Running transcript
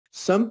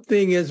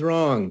something is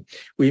wrong.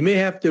 We may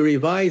have to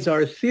revise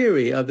our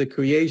theory of the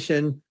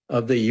creation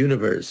of the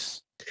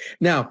universe.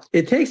 Now,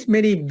 it takes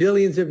many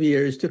billions of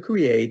years to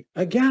create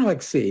a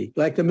galaxy,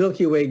 like the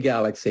Milky Way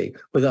galaxy,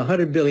 with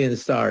 100 billion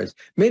stars,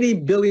 many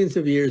billions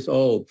of years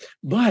old.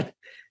 But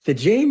the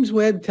James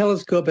Webb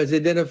Telescope has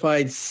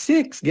identified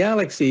 6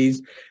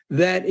 galaxies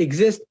that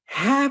exist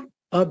half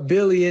a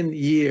billion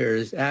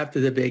years after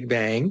the Big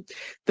Bang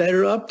that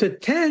are up to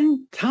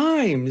 10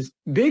 times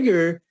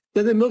bigger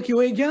than the Milky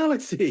Way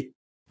galaxy.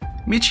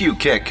 Michio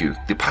Kaku,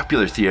 the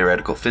popular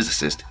theoretical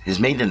physicist, has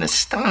made an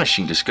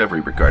astonishing discovery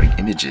regarding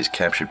images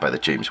captured by the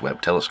James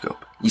Webb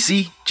Telescope. You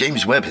see,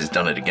 James Webb has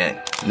done it again.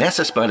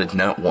 NASA spotted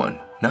not 1,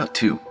 not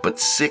 2, but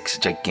 6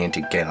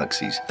 gigantic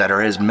galaxies that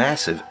are as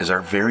massive as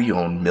our very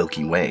own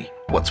Milky Way.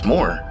 What's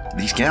more,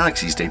 these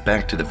galaxies date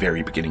back to the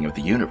very beginning of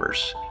the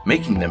universe,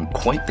 making them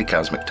quite the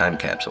cosmic time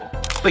capsule.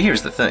 But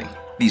here's the thing,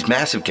 these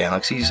massive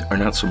galaxies are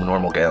not some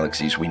normal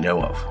galaxies we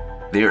know of.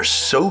 They are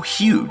so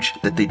huge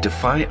that they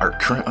defy our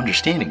current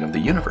understanding of the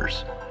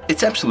universe.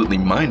 It's absolutely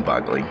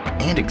mind-boggling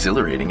and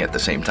exhilarating at the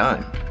same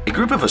time. A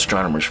group of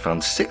astronomers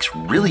found 6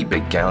 really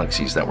big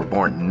galaxies that were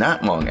born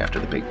not long after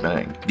the Big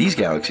Bang. These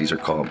galaxies are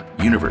called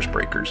universe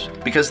breakers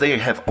because they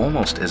have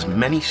almost as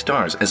many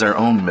stars as our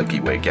own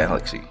Milky Way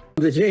galaxy.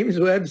 The James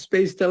Webb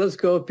Space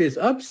Telescope is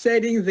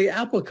upsetting the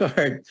apple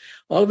cart.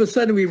 All of a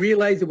sudden, we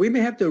realize that we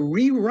may have to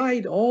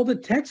rewrite all the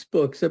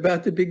textbooks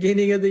about the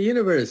beginning of the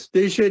universe.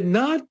 There should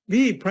not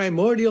be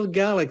primordial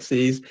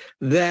galaxies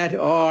that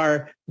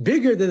are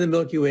bigger than the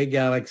Milky Way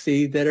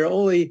galaxy that are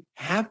only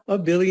half a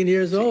billion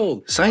years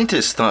old.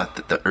 Scientists thought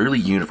that the early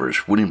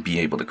universe wouldn't be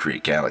able to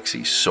create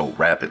galaxies so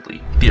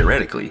rapidly.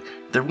 Theoretically,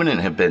 there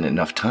wouldn't have been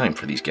enough time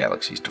for these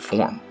galaxies to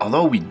form.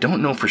 Although we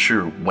don't know for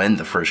sure when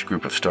the first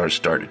group of stars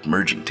started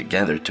merging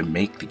together to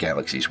make the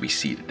galaxies we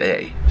see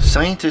today,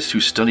 scientists who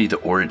study the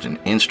origin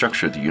and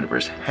structure of the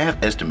universe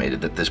have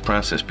estimated that this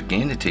process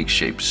began to take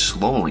shape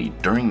slowly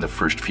during the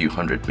first few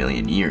 100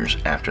 million years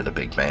after the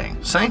Big Bang.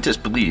 Scientists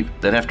believe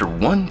that after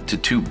 1 to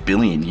 2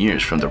 billion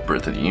years from the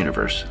birth of the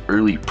universe,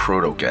 early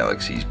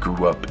proto-galaxies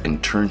grew up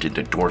and turned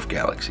into dwarf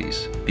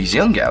galaxies. These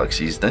young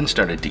galaxies then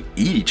started to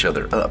eat each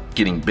other up,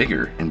 getting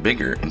bigger and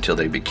bigger until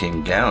they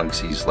became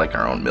galaxies like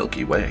our own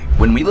Milky Way.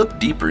 When we look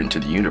deeper into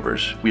the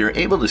universe, we are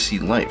able to see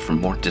light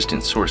from more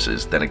distant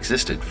sources that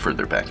existed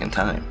further back in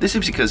time. This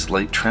is because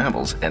light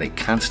travels at a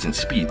constant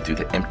speed through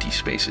the empty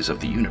spaces of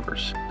the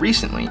universe.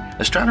 Recently,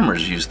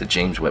 astronomers used the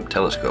James Webb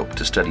Telescope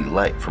to study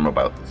light from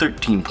about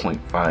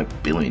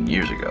 13.5 billion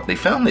years ago. They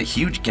found that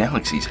huge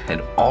galaxies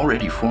had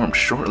already formed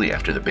shortly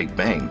after the Big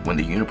Bang when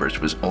the universe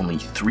was only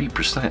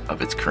 3%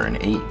 of its current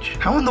age.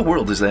 How in the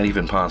world is that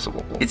even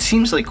possible? It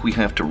seems like we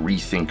have to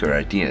rethink our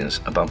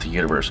ideas about the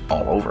universe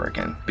all over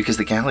again, because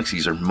the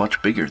galaxies are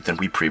much bigger than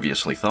we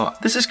previously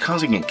thought. This is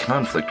causing a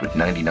conflict with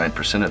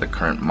 99% of the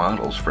current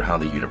models for how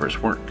the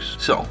universe works.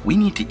 So we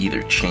need to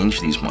either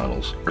change these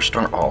models or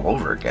start all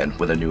over again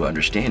with a new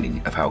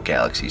understanding of how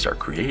galaxies are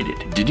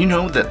created. Did you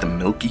know that the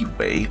Milky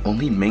Way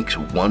only makes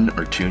 1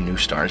 or 2 new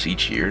stars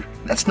each year?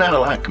 That's not a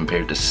lot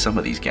compared to some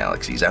of these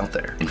galaxies out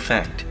there. In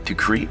fact, to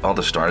create all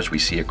the stars we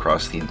see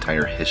across the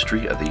entire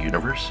history of the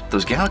universe,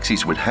 those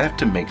galaxies would have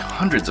to make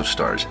hundreds of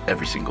stars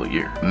every single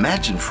year.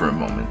 Imagine for a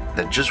moment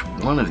that just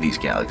one of these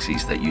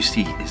galaxies that you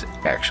see is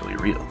actually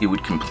real. It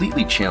would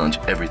completely challenge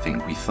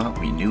everything we thought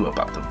we knew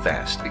about the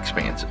vast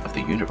expanse of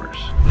the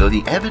universe. Though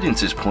the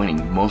evidence is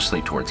pointing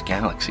mostly towards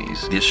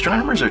galaxies, the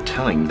astronomers are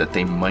telling that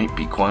they might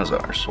be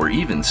quasars or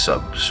even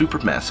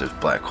supermassive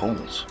black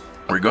holes.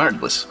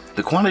 Regardless,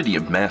 the quantity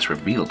of mass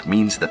revealed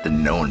means that the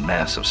known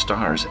mass of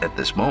stars at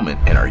this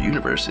moment in our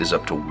universe is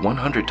up to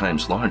 100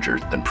 times larger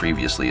than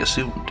previously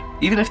assumed.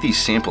 Even if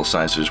these sample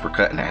sizes were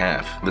cut in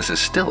half, this is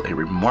still a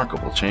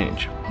remarkable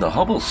change. The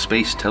Hubble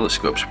Space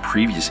Telescope's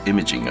previous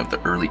imaging of the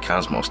early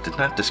cosmos did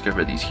not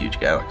discover these huge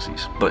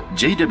galaxies, but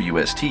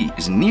JWST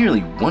is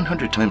nearly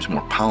 100 times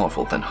more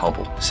powerful than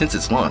Hubble. Since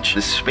its launch,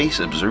 this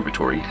space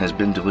observatory has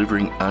been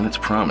delivering on its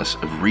promise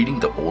of reading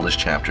the oldest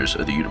chapters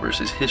of the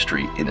universe's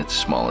history in its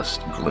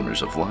smallest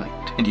glimmers of light.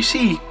 And you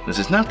see, this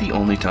is not the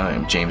only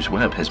time James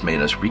Webb has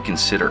made us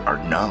reconsider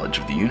our knowledge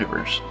of the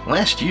universe.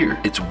 Last year,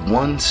 its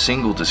one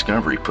single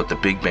discovery put the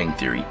Big Bang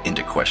Theory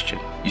into question.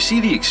 You see,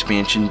 the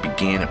expansion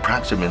began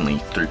approximately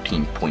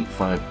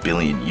 13.5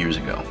 billion years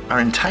ago. Our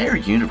entire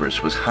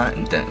universe was hot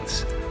and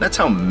dense. That's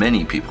how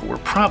many people were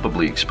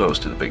probably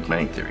exposed to the Big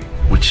Bang Theory,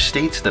 which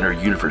states that our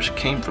universe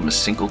came from a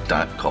single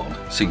dot called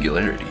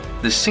singularity.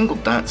 This single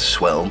dot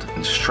swelled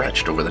and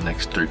stretched over the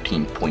next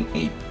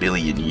 13.8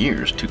 billion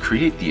years to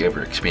create the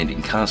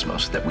ever-expanding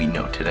cosmos that we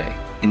know today.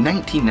 In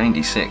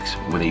 1996,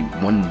 with a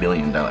 $1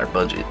 billion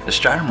budget,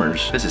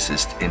 astronomers,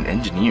 physicists, and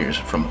engineers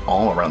from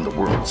all around the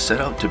world set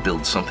out to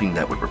build something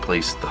that would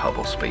replace the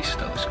Hubble Space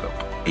Telescope.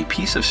 A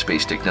piece of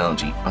space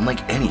technology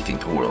unlike anything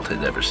the world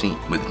had ever seen.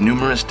 With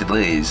numerous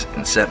delays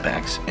and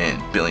setbacks and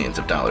billions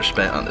of dollars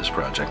spent on this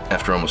project,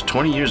 after almost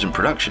 20 years in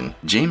production,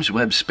 James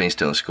Webb Space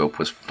Telescope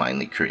was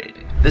finally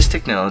created. This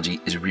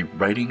technology is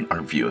rewriting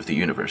our view of the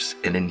universe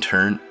and in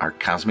turn our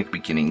cosmic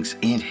beginnings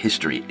and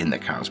history in the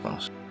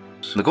cosmos.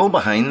 The goal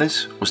behind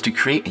this was to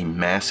create a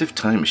massive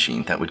time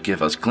machine that would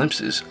give us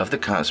glimpses of the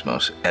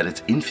cosmos at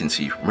its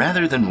infancy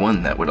rather than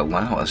one that would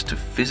allow us to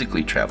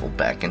physically travel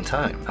back in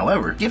time.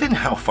 However, given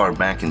how far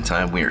back in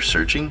time we are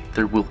searching,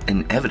 there will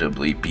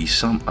inevitably be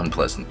some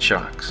unpleasant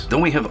shocks. Though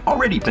we have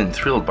already been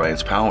thrilled by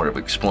its power of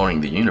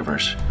exploring the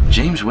universe,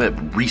 James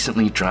Webb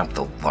recently dropped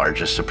the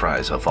largest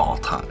surprise of all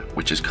time,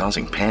 which is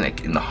causing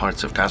panic in the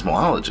hearts of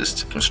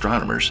cosmologists,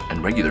 astronomers,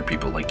 and regular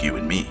people like you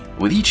and me.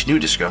 With each new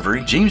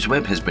discovery, James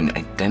Webb has been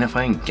identifying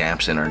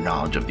gaps in our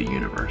knowledge of the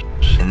universe.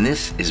 And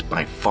this is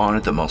by far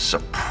the most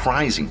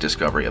surprising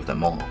discovery of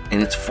them all.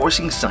 And it's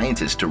forcing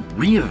scientists to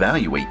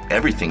reevaluate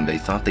everything they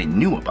thought they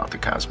knew about the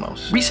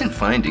cosmos. Recent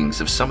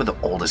findings of some of the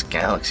oldest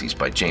galaxies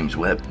by James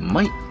Webb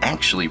might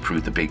actually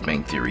prove the Big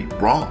Bang Theory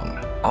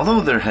wrong.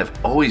 Although there have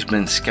always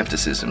been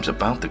skepticisms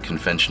about the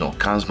conventional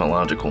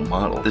cosmological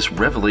model, this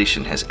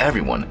revelation has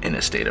everyone in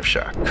a state of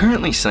shock.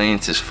 Currently,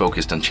 science is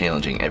focused on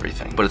challenging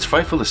everything, but it's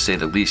frightful to say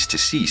the least to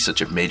see such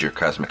a major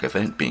cosmic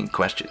event being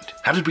questioned.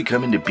 How did we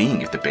come into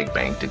being if the Big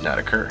Bang did not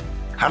occur?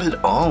 How did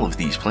all of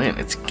these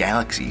planets,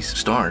 galaxies,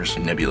 stars,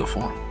 and nebula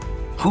form?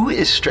 Who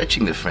is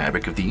stretching the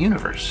fabric of the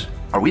universe?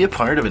 Are we a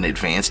part of an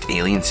advanced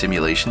alien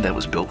simulation that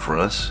was built for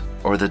us?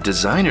 Or the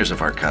designers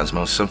of our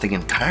cosmos something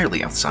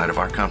entirely outside of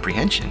our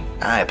comprehension?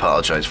 I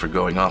apologize for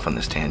going off on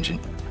this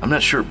tangent. I'm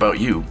not sure about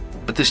you,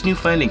 but this new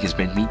finding has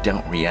made me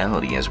doubt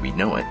reality as we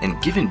know it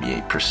and given me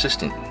a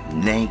persistent,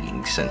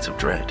 nagging sense of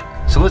dread.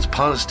 So let's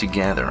pause to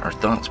gather our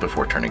thoughts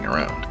before turning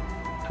around.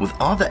 With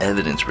all the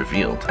evidence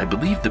revealed, I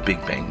believe the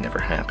Big Bang never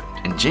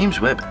happened, and James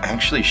Webb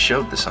actually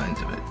showed the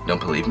signs of it. Don't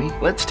believe me?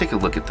 Let's take a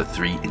look at the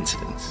 3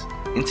 incidents.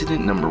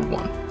 Incident number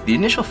 1. The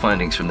initial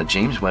findings from the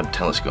James Webb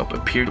Telescope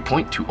appear to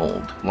point to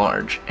old,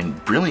 large,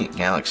 and brilliant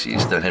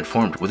galaxies that had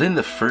formed within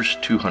the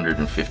first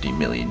 250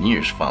 million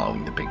years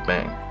following the Big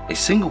Bang. A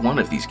single one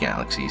of these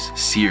galaxies,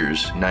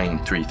 Sears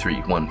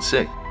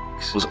 93316,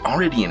 was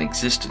already in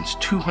existence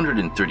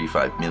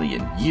 235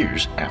 million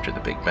years after the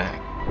Big Bang.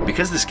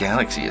 Because this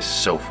galaxy is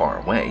so far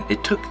away,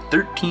 it took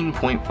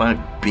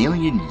 13.5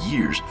 billion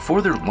years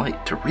for their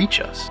light to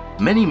reach us.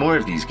 Many more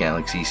of these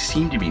galaxies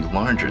seem to be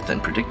larger than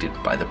predicted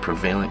by the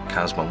prevalent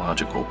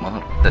cosmological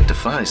model that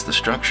defies the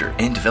structure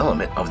and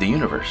development of the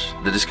universe.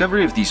 The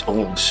discovery of these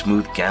old,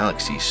 smooth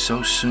galaxies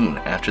so soon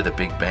after the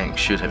Big Bang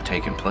should have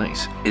taken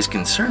place is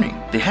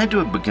concerning. They had to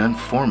have begun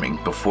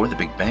forming before the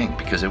Big Bang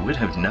because it would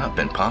have not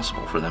been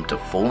possible for them to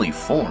fully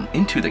form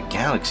into the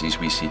galaxies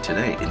we see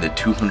today in the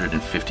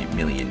 250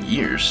 million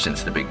years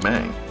since the Big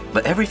Bang.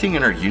 But everything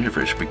in our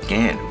universe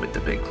began with the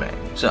Big Bang.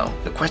 So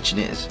the question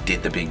is,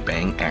 did the Big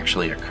Bang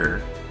actually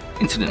occur?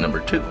 Incident number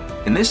 2.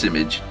 In this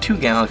image, 2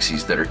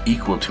 galaxies that are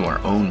equal to our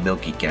own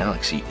Milky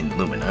Galaxy in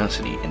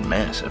luminosity and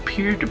mass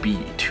appear to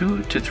be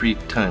 2 to 3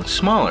 times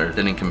smaller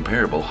than in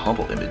comparable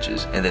Hubble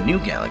images, and the new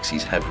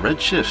galaxies have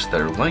redshifts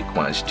that are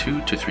likewise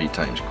 2 to 3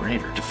 times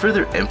greater. To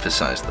further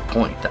emphasize the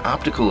point, the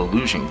optical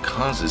illusion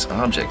causes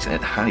objects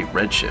at high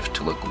redshift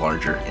to look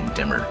larger and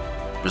dimmer,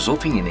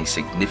 resulting in a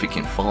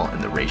significant fall in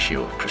the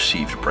ratio of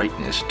perceived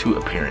brightness to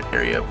apparent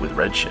area with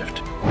redshift.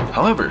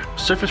 However,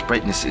 surface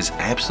brightness is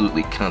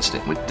absolutely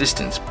constant with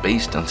distance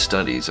based on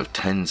studies of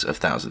tens of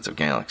thousands of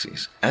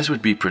galaxies, as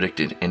would be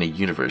predicted in a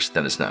universe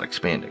that is not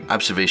expanding.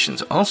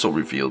 Observations also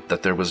revealed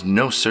that there was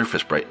no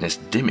surface brightness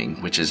dimming,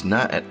 which is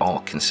not at all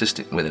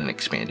consistent with an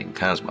expanding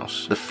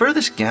cosmos. The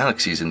furthest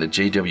galaxies in the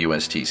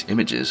JWST's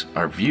images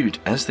are viewed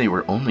as they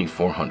were only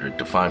 400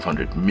 to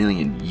 500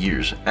 million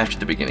years after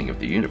the beginning of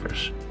the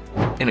universe,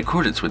 in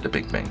accordance with the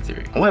Big Bang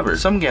Theory. However,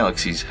 some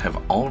galaxies have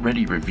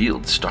already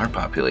revealed star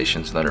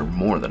populations that are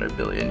more than 1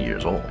 billion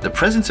years old. The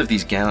presence of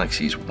these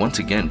galaxies once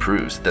again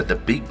proves that the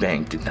Big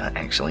Bang did not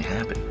actually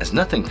happen, as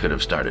nothing could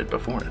have started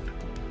before it.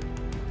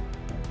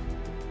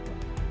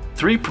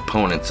 3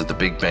 proponents of the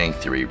Big Bang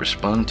Theory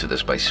respond to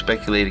this by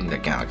speculating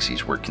that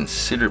galaxies were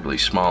considerably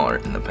smaller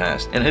in the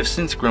past and have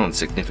since grown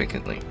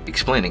significantly,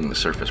 explaining the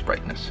surface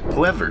brightness.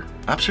 However,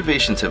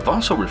 observations have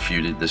also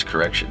refuted this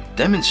correction,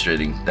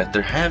 demonstrating that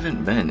there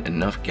haven't been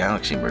enough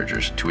galaxy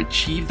mergers to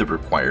achieve the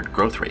required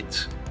growth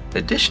rates.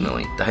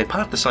 Additionally, the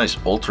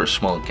hypothesized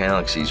ultra-small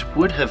galaxies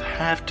would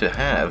have to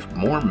have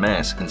more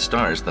mass in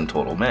stars than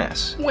total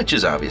mass, which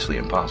is obviously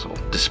impossible.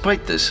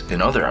 Despite this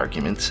and other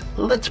arguments,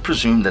 let's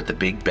presume that the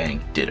Big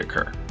Bang did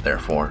occur.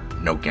 Therefore,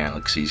 no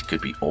galaxies could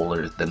be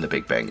older than the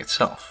Big Bang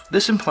itself.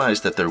 This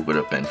implies that there would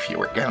have been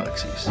fewer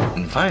galaxies.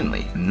 And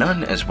finally,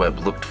 none as Webb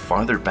looked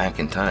farther back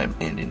in time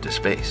and into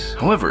space.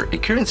 However, a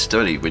current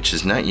study which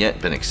has not yet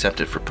been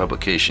accepted for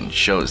publication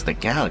shows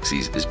that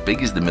galaxies as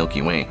big as the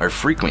Milky Way are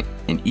frequent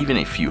in even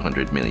a few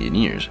hundred million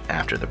years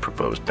after the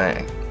proposed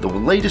bang. The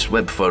latest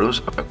Webb photos,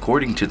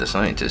 according to the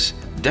scientists,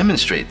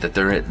 demonstrate that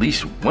there are at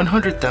least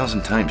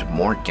 100,000 times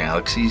more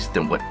galaxies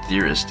than what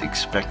theorists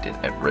expected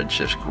at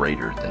redshifts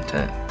greater than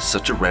 10.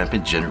 Such a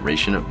rapid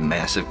generation of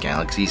massive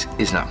galaxies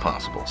is not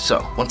possible.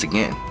 So, once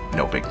again,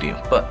 no big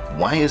deal. But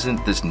why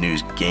isn't this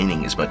news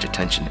gaining as much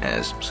attention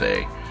as,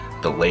 say,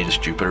 the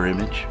latest Jupiter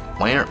image?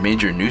 Why aren't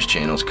major news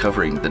channels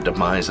covering the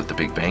demise of the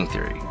Big Bang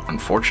Theory?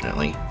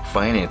 Unfortunately,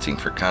 financing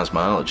for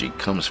cosmology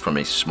comes from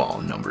a small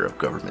number of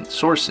government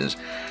sources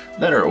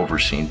that are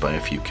overseen by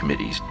a few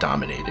committees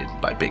dominated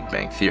by Big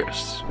Bang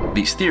theorists.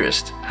 These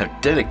theorists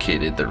have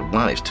dedicated their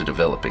lives to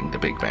developing the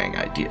Big Bang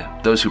idea.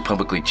 Those who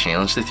publicly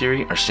challenge the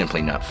theory are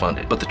simply not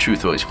funded, but the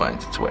truth always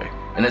finds its way.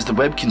 And as the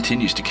web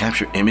continues to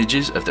capture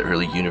images of the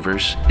early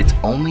universe, it's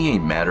only a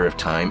matter of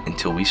time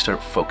until we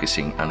start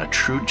focusing on a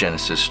true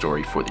Genesis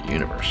story for the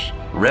universe,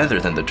 rather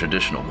than the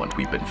traditional one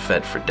we've been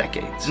fed for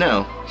decades.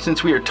 Now,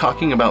 since we are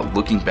talking about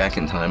looking back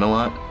in time a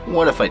lot,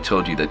 what if I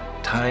told you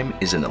that time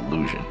is an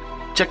illusion?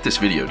 Check this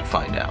video to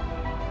find out.